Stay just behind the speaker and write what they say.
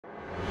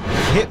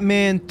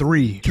Hitman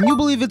 3. Can you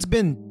believe it's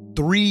been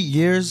 3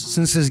 years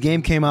since this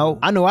game came out?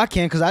 I know I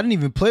can because I didn't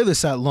even play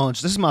this at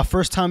launch. This is my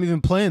first time even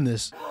playing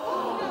this.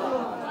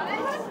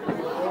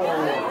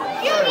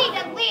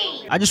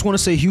 I just want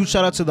to say a huge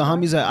shout out to the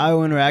homies at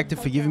IO Interactive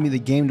for giving me the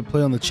game to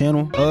play on the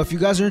channel. If you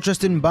guys are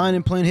interested in buying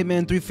and playing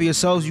Hitman 3 for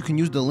yourselves, you can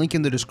use the link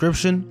in the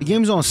description. The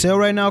game's on sale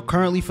right now,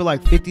 currently for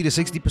like 50 to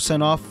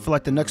 60% off for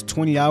like the next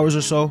 20 hours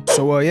or so.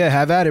 So yeah,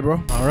 have at it,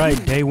 bro. All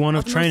right, day one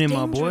of training,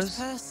 my boys.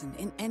 Person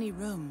in any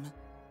room,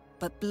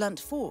 but blunt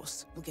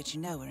force will get you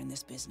nowhere in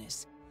this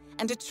business.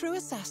 And a true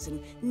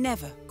assassin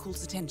never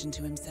calls attention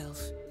to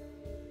himself.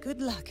 Good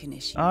luck,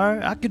 initiate.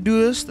 Alright, I could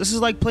do this. This is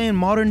like playing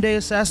modern day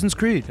Assassin's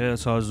Creed. Okay,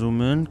 that's how I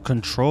zoom in.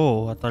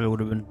 Control. I thought it would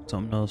have been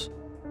something else.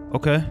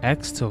 Okay.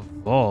 X to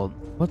vault.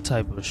 What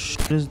type of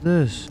shit is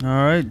this?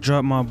 Alright,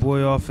 drop my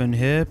boy off in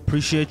here.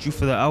 Appreciate you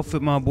for the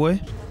outfit, my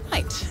boy.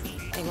 Right.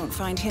 They won't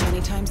find him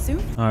anytime soon.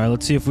 Alright,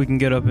 let's see if we can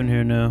get up in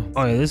here now.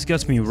 Oh yeah, this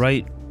gets me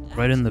right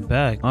in the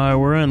back. Alright,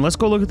 we're in. Let's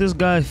go look at this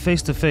guy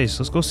face to face.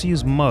 Let's go see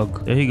his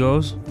mug. There he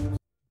goes.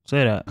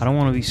 Say that. I don't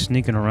want to be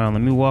sneaking around.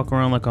 Let me walk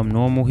around like I'm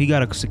normal. He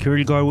got a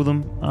security guard with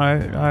him.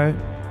 Alright.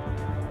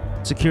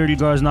 Security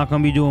guard's not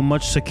gonna be doing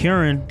much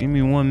securing. Give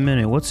me 1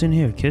 minute. What's in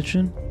here?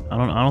 Kitchen? I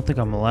don't think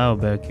I'm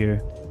allowed back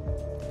here.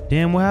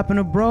 Damn, what happened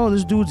to bro?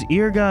 This dude's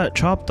ear got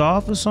chopped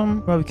off or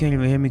something? Probably can't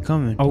even hear me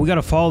coming. Oh, we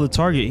gotta follow the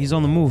target. He's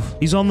on the move.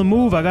 He's on the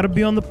move. I gotta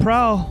be on the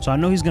prowl. So I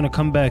know he's gonna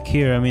come back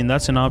here. I mean,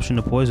 that's an option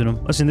to poison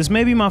him. Listen, this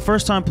may be my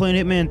first time playing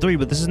Hitman 3,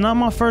 but this is not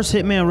my first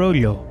Hitman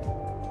rodeo.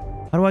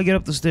 How do I get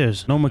up the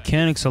stairs? No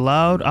mechanics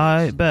allowed?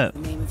 I bet. The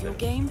name of your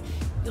game,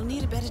 you'll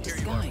need a better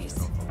disguise.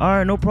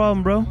 Alright, no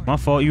problem, bro. My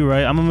fault, you're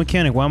right. I'm a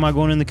mechanic. Why am I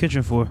going in the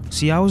kitchen for?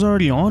 See, I was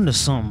already on to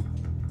something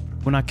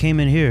when I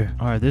came in here.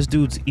 Alright, this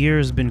dude's ear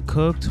has been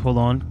cooked. Hold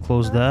on.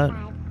 Close that.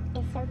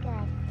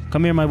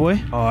 Come here, my boy.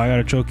 Oh, I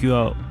gotta choke you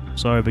out.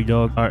 Sorry, big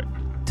dog. Alright.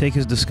 Take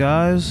his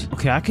disguise.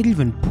 Okay, I could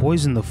even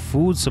poison the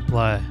food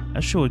supply.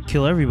 That shit would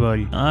kill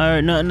everybody.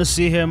 Alright, nothing to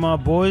see here, my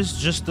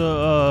boys. Just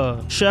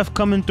the chef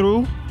coming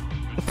through.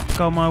 Get the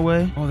fuck out my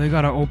way. Oh, they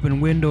got an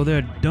open window.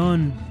 They're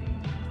done.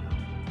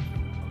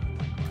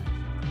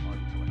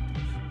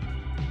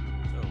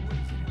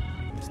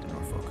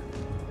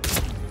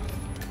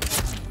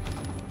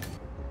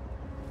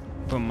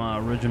 Put my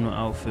original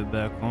outfit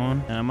back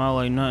on. And I'm out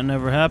like nothing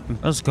ever happened.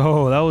 Let's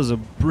go. That was a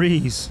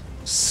breeze.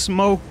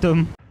 Smoked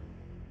them.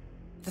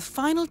 The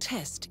final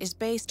test is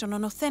based on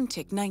an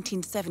authentic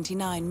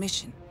 1979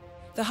 mission.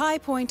 The high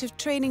point of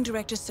training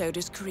Director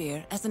Soder's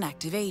career as an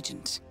active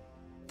agent.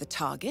 The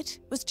target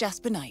was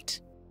Jasper Knight,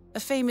 a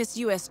famous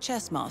US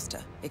chess master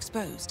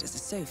exposed as a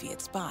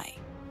Soviet spy.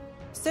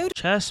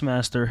 Chess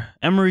master?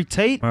 Emery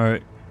Tate?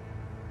 Alright.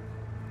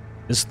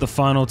 This is the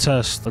final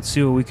test. Let's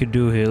see what we could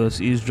do here.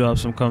 Let's eavesdrop.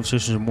 Some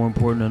conversations are more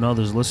important than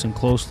others. Listen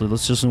closely.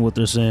 Let's listen to what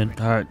they're saying.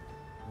 Alright.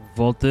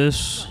 Vault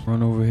this.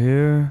 Run over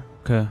here.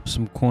 Okay.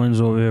 Some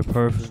coins over here.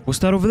 Perfect. What's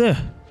that over there?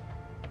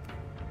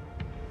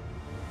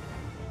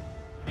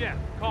 Yeah,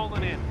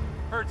 calling in.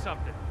 Heard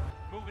something.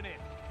 Moving in.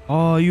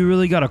 Oh, you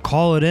really gotta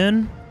call it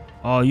in?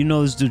 Oh, you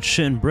know this dude's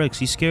shitting bricks.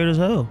 He's scared as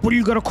hell. What do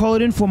you gotta call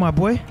it in for, my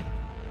boy?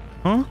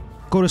 Huh?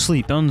 Go to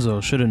sleep.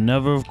 Dunzo. Should've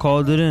never have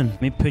called it in.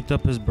 He picked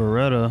up his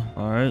Beretta.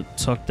 Alright,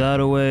 tuck that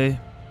away.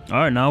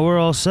 Alright, now we're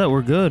all set.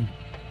 We're good.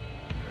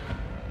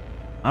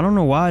 I don't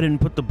know why I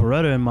didn't put the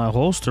Beretta in my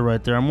holster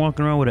right there. I'm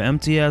walking around with an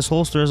empty-ass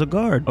holster as a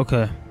guard.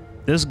 Okay.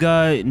 This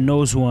guy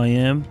knows who I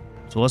am.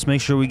 So let's make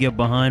sure we get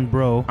behind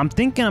bro. I'm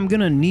thinking I'm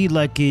gonna need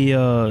like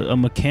a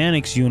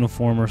mechanic's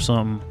uniform or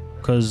something.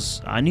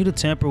 Because I need to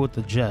tamper with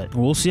the jet.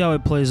 We'll see how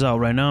it plays out.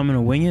 Right now, I'm going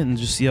to wing it and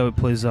just see how it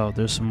plays out.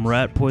 There's some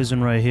rat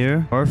poison right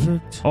here.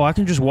 Perfect. Oh, I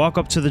can just walk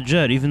up to the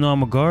jet even though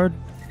I'm a guard?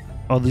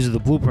 Oh, these are the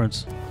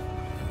blueprints.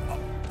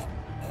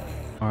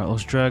 Alright,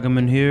 let's drag them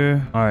in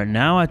here. Alright,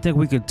 now I think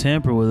we could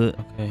tamper with it.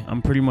 Okay,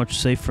 I'm pretty much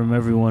safe from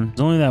everyone. There's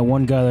only that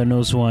one guy that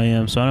knows who I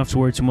am, so I don't have to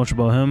worry too much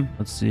about him.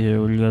 Let's see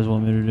here. What do you guys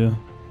want me to do?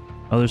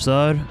 Other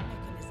side?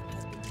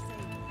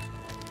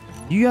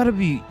 You gotta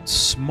be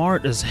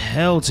smart as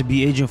hell to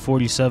be Agent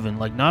 47.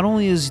 Like, not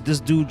only is this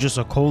dude just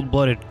a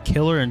cold-blooded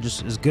killer and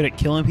just is good at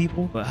killing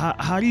people, but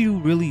how do you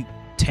really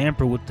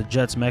tamper with the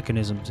jet's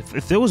mechanisms?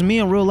 If it was me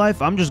in real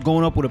life, I'm just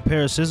going up with a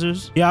pair of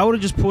scissors. Yeah, I would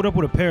have just pulled up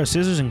with a pair of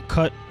scissors and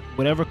cut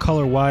whatever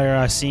color wire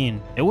I seen.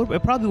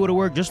 It probably would have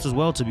worked just as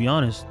well, to be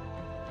honest.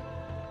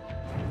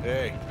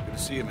 Hey, good to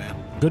see you, man.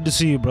 Good to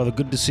see you, brother.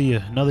 Good to see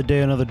you. Another day,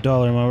 another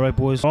dollar. Am I right,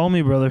 boys? Call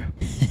me, brother.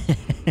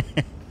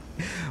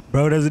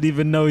 Bro doesn't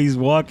even know he's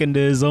walking to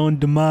his own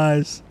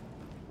demise.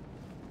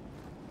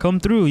 Come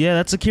through. Yeah,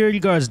 that security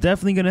guard's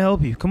definitely gonna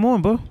help you. Come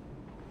on, bro.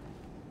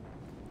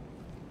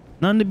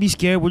 Nothing to be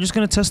scared. We're just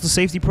gonna test the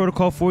safety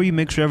protocol for you.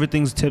 Make sure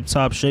everything's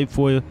tip-top shape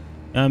for you.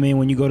 I mean,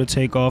 when you go to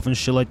take off and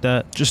shit like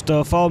that. Just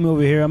follow me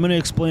over here. I'm gonna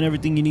explain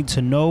everything you need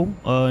to know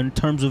in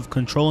terms of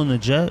controlling the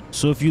jet.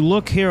 So if you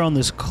look here on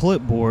this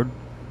clipboard.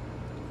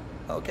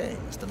 Okay,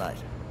 Mr.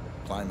 Knight.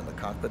 Climb in the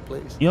cockpit,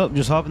 please. Yep,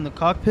 just hop in the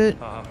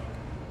cockpit.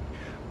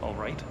 All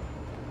right.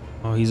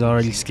 Oh, he's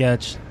already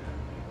sketched.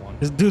 1,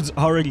 This dude's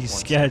already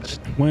sketched.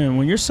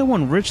 When you're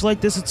someone rich like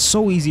this, it's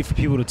so easy for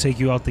people to take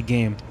you out the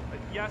game.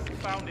 Yes,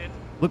 found it.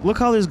 Look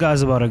how this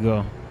guy's about to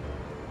go.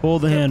 Pull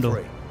the handle.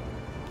 Free.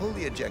 Pull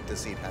the ejector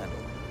seat handle.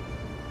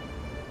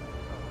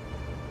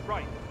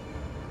 Right.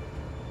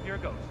 Here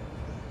goes.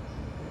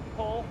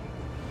 Pull.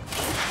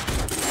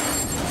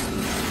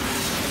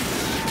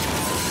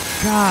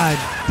 God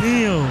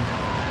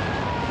damn.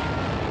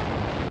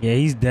 Yeah,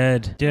 he's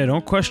dead. Yeah,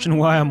 don't question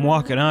why I'm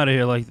walking out of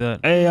here like that.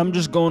 Hey, I'm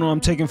just going on.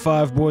 I'm taking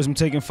 5, boys. I'm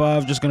taking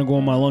 5. Just gonna go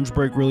on my lunch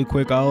break really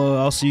quick.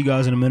 I'll see you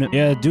guys in a minute.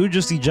 Yeah, dude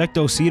just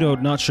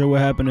ejecto-citoed. Not sure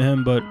what happened to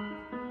him, but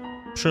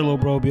I'm sure little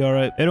bro will be all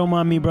right. Hey, don't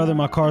mind me, brother.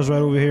 My car's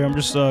right over here. I'm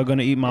just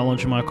gonna eat my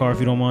lunch in my car if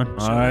you don't mind.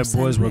 All right,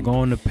 boys. We're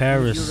going to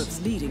Paris,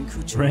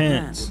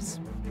 France.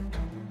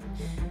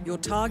 Your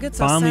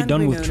targets are Finally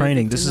done with San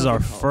training. Victor This is our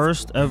Novikov,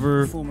 first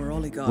ever former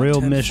oligarch real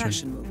turned mission.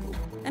 fashion mogul,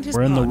 and his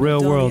We're in the partner,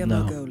 real world Dalia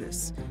now.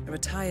 Margolis, a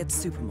retired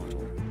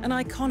supermodel, an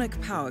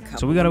iconic power couple.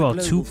 So we got on the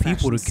about 2 global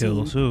people to fashion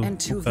kill, scene too. and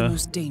 2 of the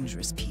most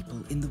dangerous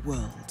people in the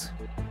world.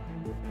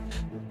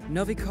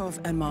 Novikov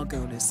and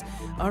Margolis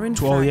are in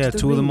fact Oh yeah,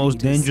 2 of the most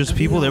ringleaders dangerous of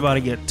people. They're about to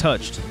Iago, get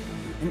touched.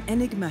 an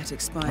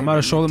enigmatic spy. I'm about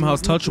to show them how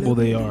that deals with touchable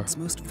they global are. elite's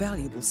most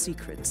valuable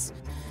secrets,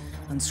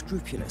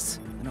 unscrupulous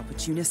and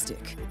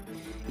opportunistic.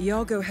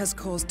 Iago has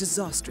caused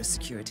disastrous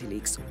security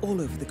leaks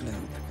all over the globe.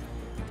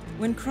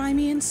 When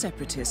Crimean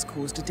separatists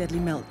caused a deadly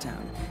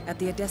meltdown at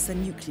the Odessa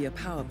nuclear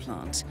power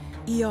plant,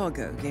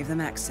 Iago gave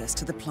them access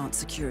to the plant's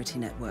security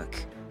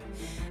network.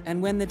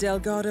 And when the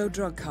Delgado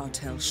drug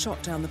cartel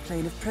shot down the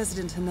plane of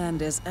President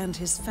Hernandez and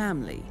his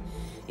family,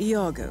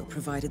 Iago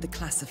provided the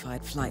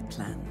classified flight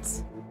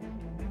plans.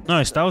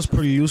 Nice, that was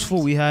pretty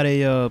useful. We had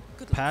a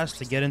pass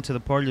to get into the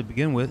party to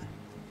begin with.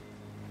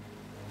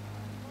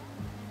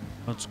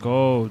 Let's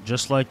go.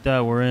 Just like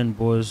that, we're in,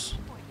 boys.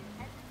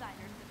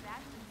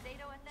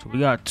 So we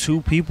got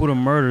 2 people to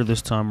murder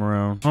this time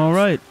around. All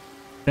right.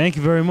 Thank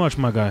you very much,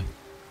 my guy.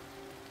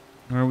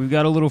 All right, we've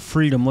got a little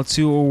freedom. Let's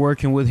see what we're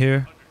working with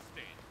here.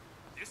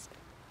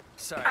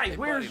 Hey,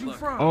 where's you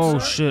from? Oh,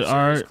 sir? shit.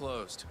 All right.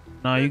 Closed.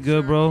 Nah, you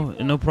good, bro?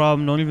 No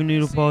problem. Don't even need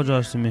to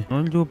apologize to me.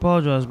 Don't need to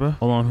apologize, bro.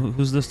 Hold on.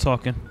 Who's this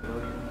talking?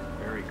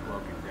 Very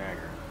cloak and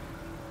dagger.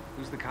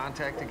 Who's the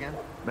contact again?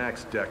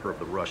 Max Decker of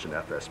the Russian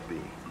FSB.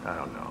 I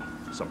don't know.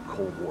 Some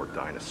Cold War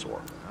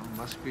dinosaur. Well,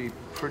 must be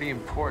pretty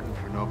important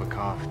for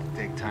Novikov to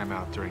take time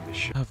out during the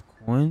show. I have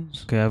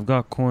coins? Okay, I've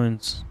got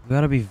coins. I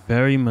gotta be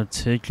very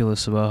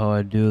meticulous about how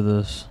I do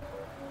this.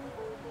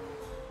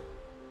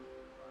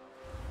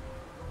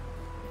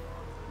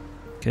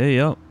 Okay,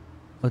 yep.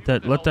 Let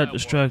that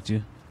distract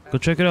you. Go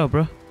check it out,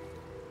 bro.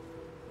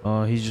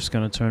 Oh, he's just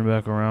gonna turn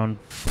back around.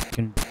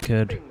 Fucking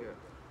kid.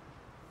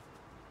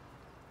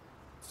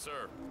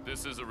 Sir,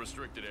 this is a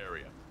restricted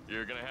area.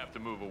 You're gonna have to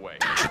move away.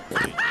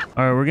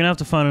 Alright, we're gonna have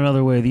to find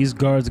another way. These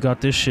guards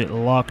got this shit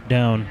locked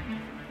down.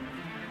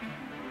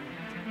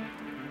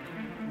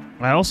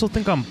 I also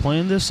think I'm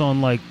playing this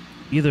on like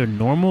either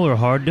normal or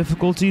hard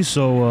difficulty,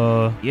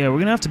 so yeah, we're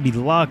gonna have to be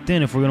locked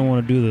in if we're gonna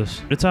want to do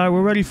this. It's alright,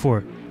 we're ready for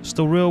it. It's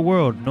the real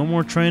world. No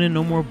more training,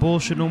 no more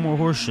bullshit, no more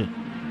horseshit.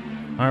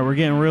 Alright, we're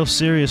getting real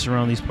serious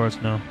around these parts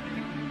now.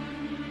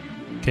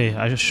 Okay,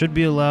 I should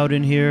be allowed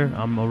in here.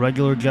 I'm a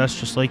regular guest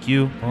just like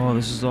you. Oh,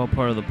 this is all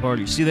part of the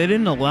party. See, they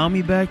didn't allow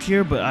me back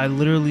here, but I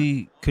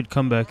literally could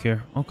come back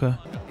here. Okay.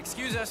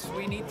 Excuse us,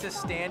 we need to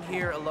stand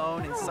here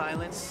alone in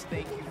silence.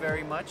 Thank you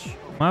very much.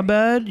 My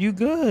bad, you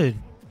good.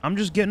 I'm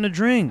just getting a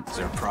drink. Is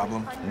there a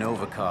problem?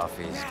 Novikov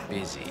is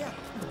busy.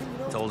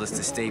 Told us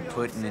to stay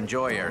put and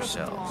enjoy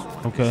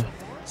ourselves. Okay.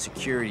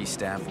 Security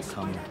staff will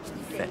come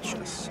fetch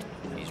us.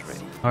 He's ready.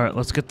 Alright,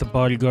 let's get the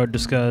bodyguard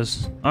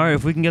disguise. Alright,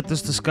 if we can get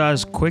this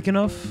disguise quick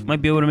enough,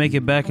 might be able to make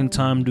it back in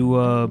time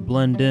to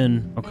blend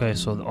in. Okay,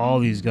 so all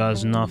these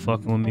guys are not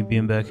fucking with me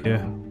being back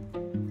here.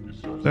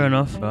 Fair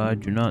enough.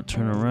 Do not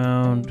turn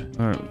around.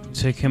 Alright,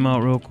 take him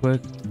out real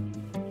quick.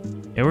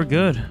 Yeah, we're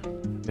good.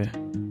 Okay. I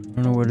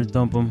don't know where to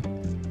dump him.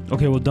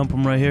 Okay, we'll dump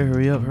him right here.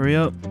 Hurry up, hurry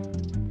up.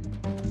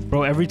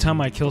 Bro, every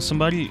time I kill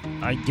somebody,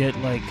 I get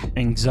like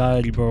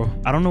anxiety, bro.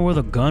 I don't know where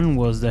the gun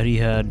was that he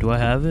had. Do I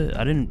have it?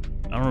 I don't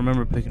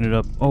remember picking it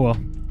up. Oh well.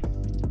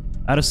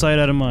 Out of sight,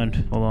 out of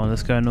mind. Hold on,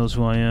 this guy knows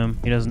who I am.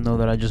 He doesn't know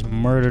that I just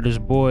murdered his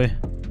boy.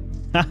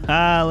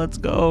 Haha, let's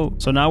go.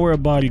 So now we're a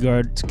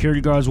bodyguard.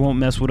 Security guards won't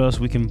mess with us.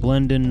 We can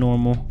blend in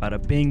normal.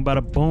 Bada bing,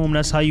 bada boom.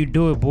 That's how you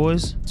do it,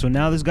 boys. So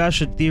now this guy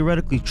should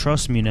theoretically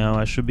trust me now.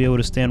 I should be able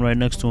to stand right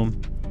next to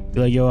him. Be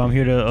like, yo, I'm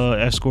here to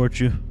escort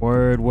you.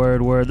 Word,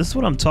 word, word. This is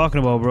what I'm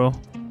talking about, bro.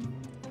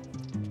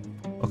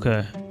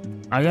 Okay.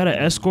 I gotta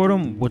escort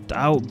him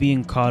without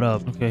being caught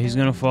up. Okay, he's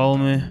gonna follow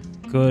me.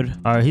 Good.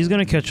 Alright, he's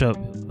gonna catch up.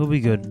 He'll be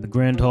good. The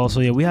Grand Hall. So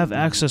yeah, we have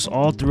access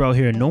all throughout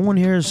here. No one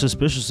here is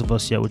suspicious of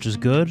us yet, which is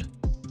good.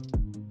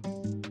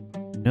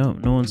 No,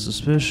 no one's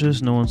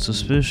suspicious. No one's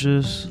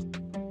suspicious.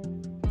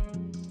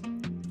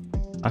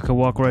 I could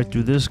walk right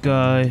through this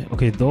guy.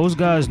 Okay, those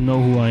guys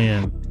know who I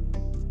am.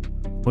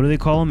 What do they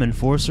call them?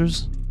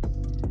 Enforcers?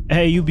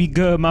 Hey, you be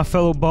good, my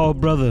fellow bald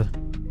brother.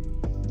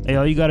 Hey,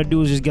 all you gotta do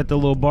is just get the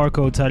little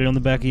barcode tatted on the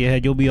back of your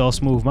head. You'll be all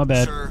smooth. My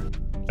bad. Sir,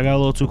 I got a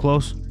little too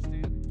close.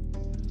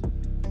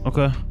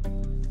 Okay.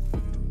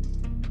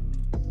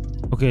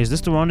 Okay, is this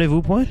the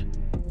rendezvous point?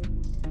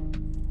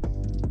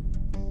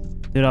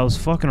 Dude, I was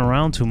fucking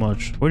around too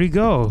much. Where'd he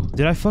go?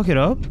 Did I fuck it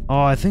up?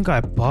 Oh, I think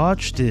I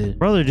botched it.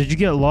 Brother, did you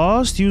get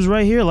lost? He was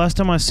right here last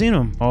time I seen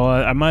him. Oh,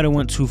 I might have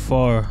went too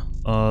far.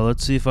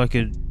 Let's see if I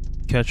could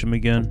catch him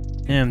again.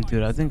 Damn,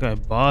 dude, I think I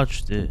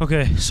botched it.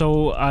 Okay,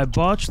 so I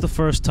botched the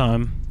first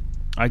time.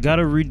 I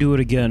gotta redo it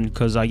again,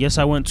 because I guess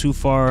I went too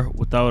far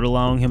without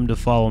allowing him to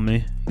follow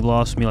me. He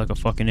lost me like a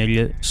fucking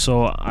idiot.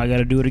 So I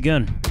gotta do it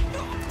again.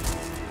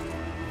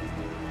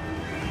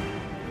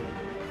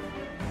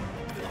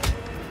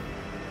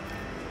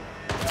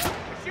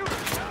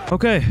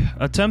 Okay,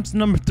 attempt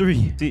number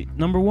 3. The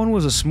number 1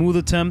 was a smooth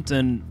attempt,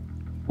 and,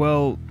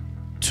 well,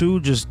 2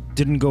 just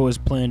didn't go as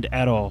planned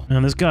at all.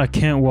 Man, this guy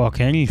can't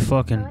walk any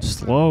fucking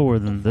slower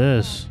than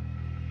this.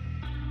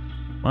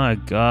 My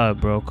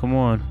God, bro, come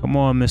on. Come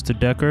on, Mr.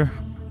 Decker.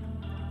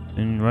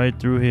 And right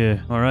through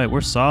here. Alright,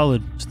 we're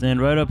solid.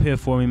 Stand right up here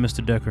for me,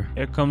 Mr. Decker.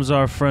 Here comes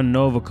our friend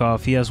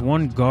Novikov. He has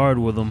 1 guard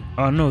with him.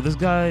 Oh, no, this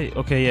guy...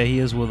 Okay, yeah, he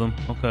is with him.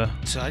 Okay.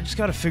 So I just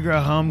gotta figure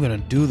out how I'm gonna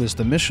do this.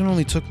 The mission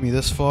only took me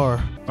this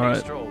far.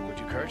 Alright.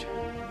 Kurt?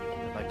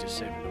 I'd like to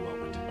savor the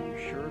moment.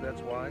 You sure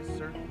that's wise,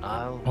 sir?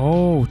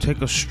 Oh,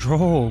 take a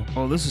stroll.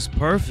 Oh, this is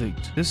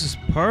perfect. This is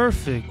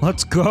perfect.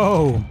 Let's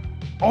go.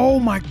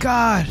 Oh my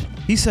God.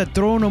 He said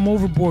throwing him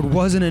overboard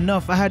wasn't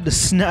enough. I had to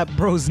snap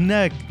bro's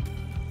neck.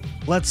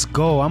 Let's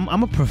go.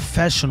 I'm a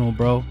professional,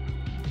 bro.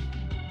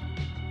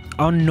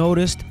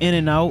 Unnoticed, in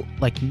and out,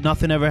 like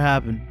nothing ever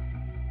happened.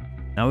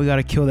 Now we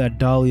gotta kill that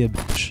Dahlia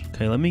bitch.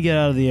 Okay, let me get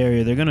out of the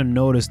area. They're gonna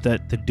notice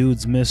that the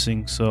dude's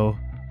missing, so...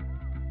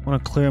 I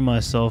want to clear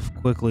myself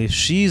quickly.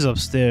 She's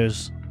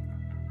upstairs.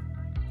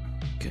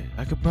 Okay,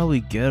 I could probably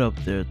get up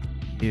there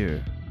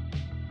here.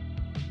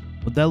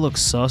 Would that look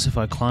sus if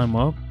I climb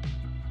up?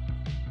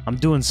 I'm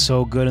doing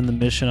so good in the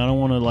mission. I don't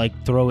want to like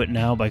throw it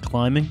now by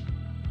climbing.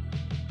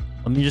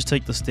 Let me just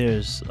take the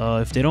stairs.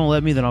 If they don't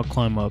let me, then I'll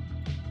climb up.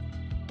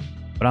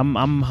 But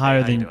I'm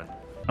higher than...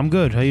 I'm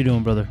good. How you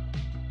doing, brother?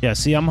 Yeah,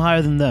 see, I'm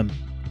higher than them.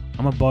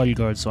 I'm a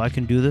bodyguard, so I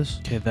can do this.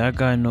 Okay, that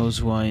guy knows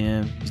who I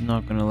am. He's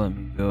not gonna let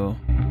me go.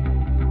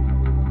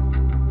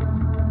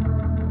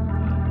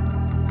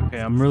 Okay,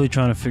 I'm really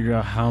trying to figure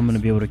out how I'm gonna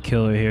be able to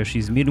kill her here.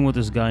 She's meeting with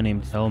this guy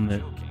named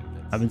Helmet.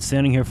 I've been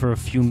standing here for a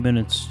few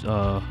minutes,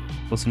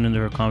 listening to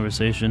her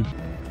conversation.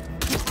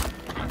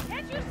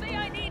 Can't you see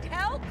I need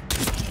help?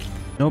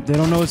 Nope, they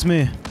don't know it's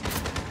me.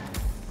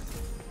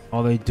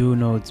 Oh, they do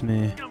know it's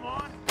me. Come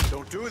on.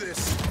 Don't do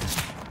this.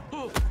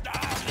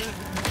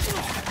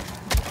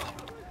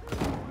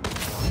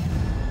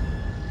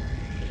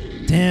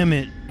 Damn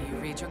it. You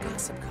read your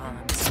gossip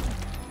columns.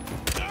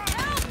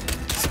 Help!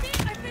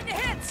 I've been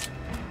hit!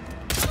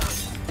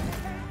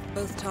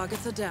 Both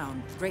targets are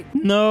down. Great.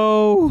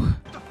 No.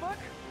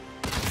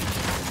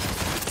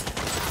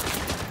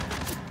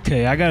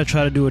 Okay, I gotta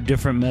try to do a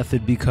different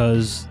method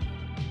because,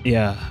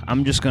 yeah,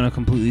 I'm just gonna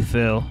completely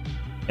fail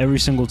every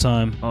single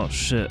time. Oh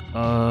shit.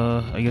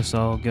 I guess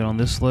I'll get on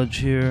this ledge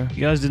here.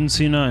 You guys didn't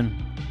see none.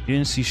 You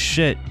didn't see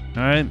shit.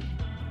 All right.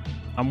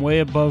 I'm way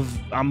above.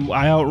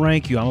 I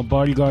outrank you. I'm a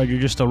bodyguard. You're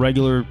just a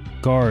regular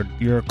guard.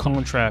 You're a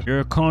contract.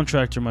 You're a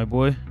contractor, my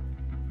boy.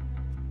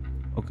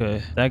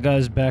 Okay, that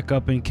guy's back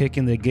up and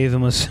kicking. They gave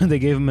him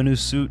a new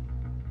suit.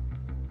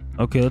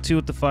 Okay, let's see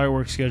what the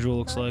fireworks schedule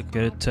looks like.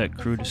 Get a tech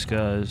crew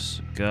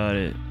disguise. Got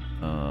it.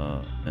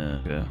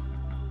 Man. Okay.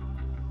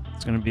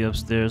 It's gonna be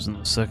upstairs on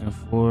the 2nd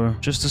floor.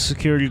 Just a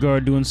security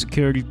guard doing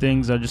security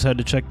things. I just had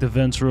to check the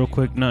vents real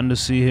quick. Nothing to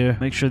see here.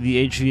 Make sure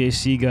the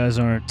HVAC guys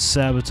aren't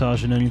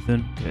sabotaging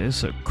anything. Okay, this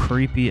is a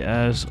creepy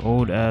ass,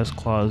 old ass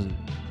closet.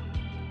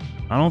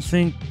 I don't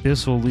think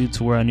this will lead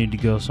to where I need to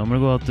go, so I'm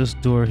gonna go out this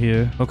door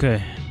here.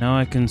 Okay, now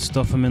I can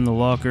stuff him in the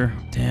locker.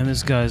 Damn,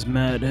 this guy's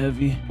mad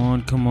heavy. Come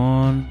on, come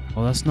on.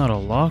 Oh, that's not a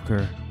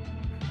locker.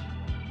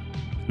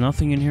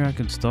 Nothing in here I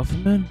can stuff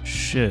him in?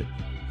 Shit.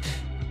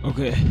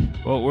 Okay,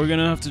 well, we're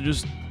gonna have to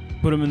just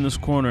put him in this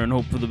corner and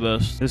hope for the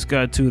best. This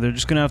guy too, they're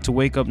just gonna have to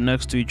wake up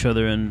next to each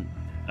other and,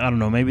 I don't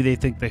know, maybe they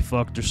think they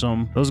fucked or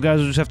something. Those guys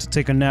will just have to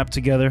take a nap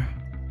together.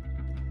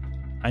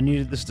 I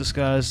needed this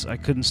disguise. I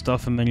couldn't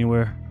stuff him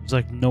anywhere. There's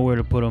like nowhere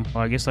to put him.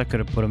 Well, I guess I could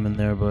have put him in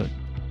there, but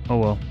oh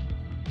well.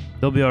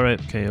 They'll be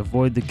alright. Okay,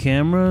 avoid the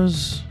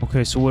cameras.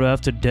 Okay, so would I have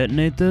to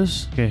detonate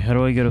this? Okay, how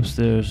do I get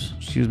upstairs?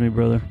 Excuse me,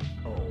 brother.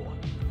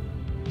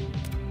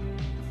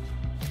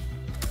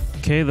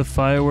 Okay, the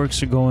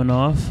fireworks are going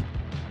off.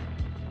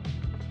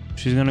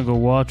 She's gonna go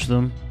watch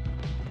them.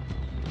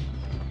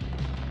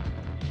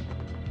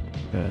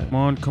 Okay. Come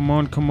on, come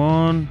on, come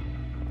on.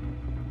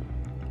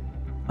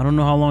 I don't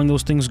know how long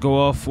those things go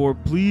off for,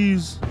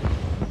 please.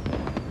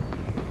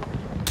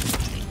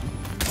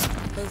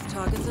 Both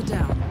targets are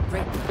down.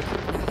 Great.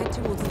 Now head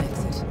towards an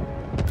exit.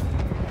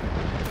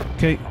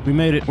 Okay, we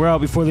made it. We're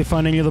out before they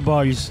find any of the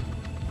bodies.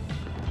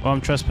 Oh,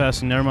 I'm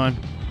trespassing. Never mind.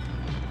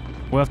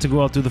 We'll have to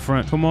go out through the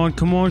front. Come on,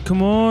 come on,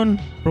 come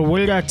on. Bro, what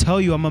did I tell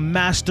you? I'm a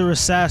master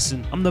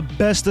assassin. I'm the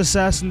best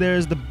assassin there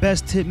is, the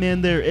best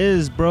hitman there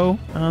is, bro. You know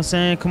what I'm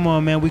saying? Come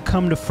on, man. We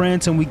come to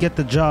France and we get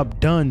the job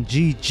done.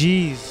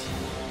 GG's.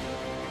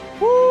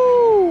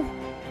 Woo!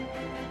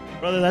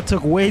 Brother, that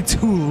took way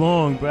too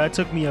long, bro. That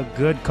took me a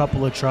good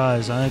couple of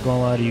tries. I ain't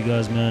gonna lie to you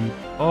guys, man.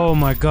 Oh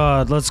my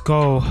God, let's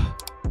go.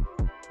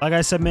 Like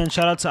I said, man,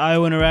 shout out to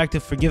IO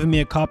Interactive for giving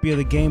me a copy of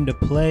the game to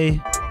play.